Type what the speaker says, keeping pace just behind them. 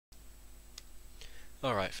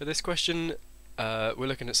Alright, for this question, we're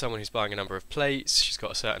looking at someone who's buying a number of plates. She's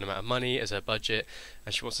got a certain amount of money as her budget,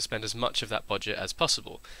 and she wants to spend as much of that budget as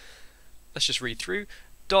possible. Let's just read through.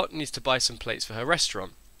 Dot needs to buy some plates for her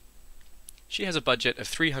restaurant. She has a budget of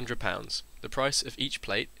 £300. The price of each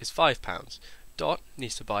plate is £5. Dot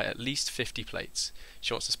needs to buy at least 50 plates.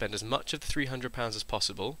 She wants to spend as much of the £300 as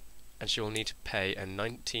possible, and she will need to pay a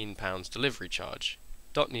 £19 delivery charge.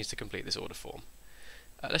 Dot needs to complete this order form.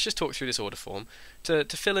 Let's just talk through this order form. To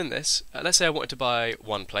fill in this, let's say I wanted to buy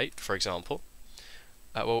one plate, for example.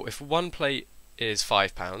 Well, if one plate is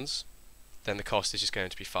 £5, then the cost is just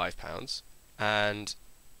going to be £5, and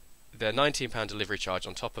the £19 delivery charge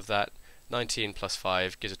on top of that, 19 plus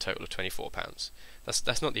 5 gives a total of £24.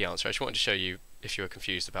 That's not the answer. I just wanted to show you if you were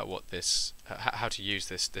confused about what this, how to use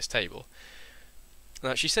this table.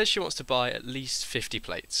 Now she says she wants to buy at least 50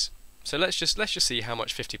 plates. So let's just see how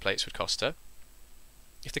much 50 plates would cost her.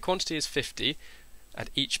 If the quantity is 50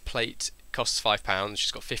 and each plate costs £5,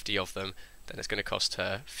 she's got 50 of them, then it's going to cost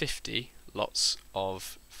her 50 lots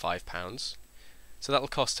of £5. So that will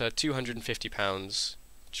cost her £250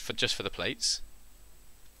 just for the plates.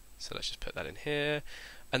 So let's just put that in here.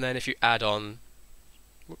 And then if you add on,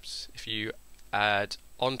 if you add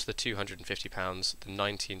onto the £250 the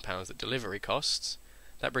 £19 that delivery costs,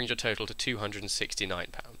 that brings your total to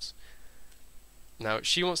 £269. Now,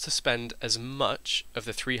 she wants to spend as much of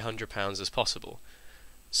the £300 as possible.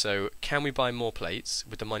 So, can we buy more plates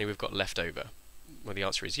with the money we've got left over? Well, the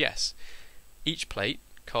answer is yes. Each plate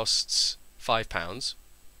costs £5,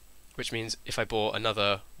 which means if I bought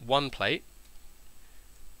another one plate,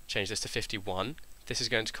 change this to 51, this is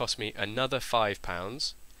going to cost me another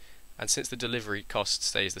 £5, and since the delivery cost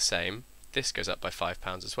stays the same, this goes up by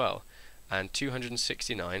 £5 as well. And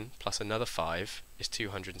 269 plus another 5 is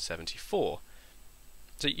 274.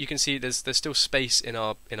 So you can see there's still space in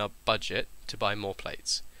our budget to buy more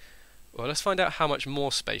plates. Well, let's find out how much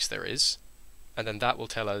more space there is, and then that will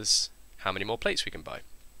tell us how many more plates we can buy.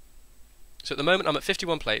 So at the moment I'm at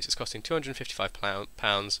 51 plates, it's costing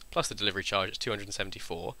 £255 plus the delivery charge, it's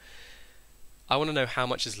 274. I want to know how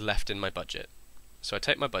much is left in my budget. So I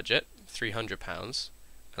take my budget, £300,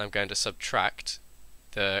 and I'm going to subtract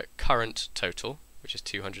the current total, which is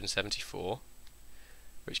 274,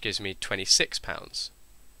 which gives me £26.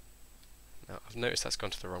 Now I've noticed that's gone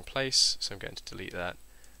to the wrong place, so I'm going to delete that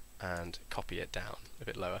and copy it down a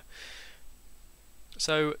bit lower.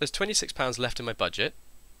 So there's £26 left in my budget.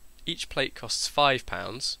 Each plate costs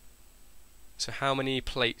 £5. So how many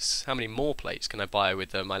more plates can I buy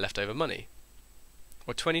with my leftover money?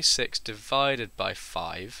 Well, 26 divided by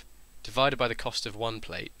 5 divided by the cost of one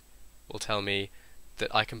plate will tell me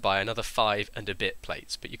that I can buy another 5 and a bit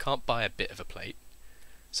plates, but you can't buy a bit of a plate.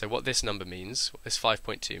 So what this number means, what this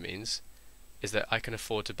 5.2 means, is that I can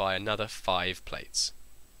afford to buy another 5 plates.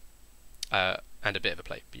 And a bit of a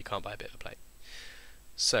plate, but you can't buy a bit of a plate.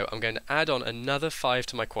 So I'm going to add on another 5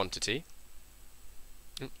 to my quantity.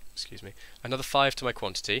 Another 5 to my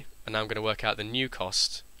quantity, and now I'm going to work out the new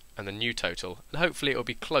cost and the new total, and hopefully it will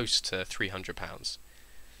be close to £300.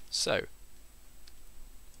 So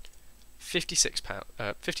 56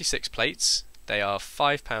 plates, they are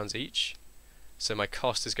 £5 each, so my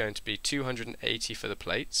cost is going to be 280 for the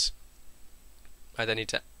plates. I then need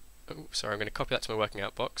to, I'm going to copy that to my working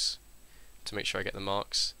out box to make sure I get the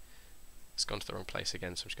marks. It's gone to the wrong place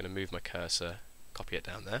again, so I'm just going to move my cursor, copy it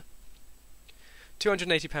down there.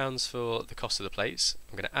 £280 for the cost of the plates.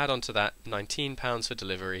 I'm going to add on to that £19 for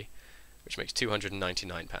delivery, which makes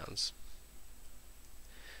 £299.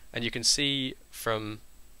 And you can see from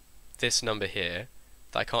this number here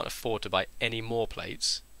that I can't afford to buy any more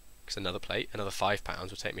plates, because another £5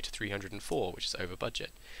 will take me to 304, which is over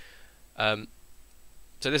budget.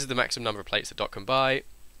 So this is the maximum number of plates that Dot can buy,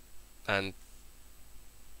 and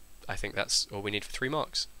I think that's all we need for 3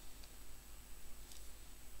 marks.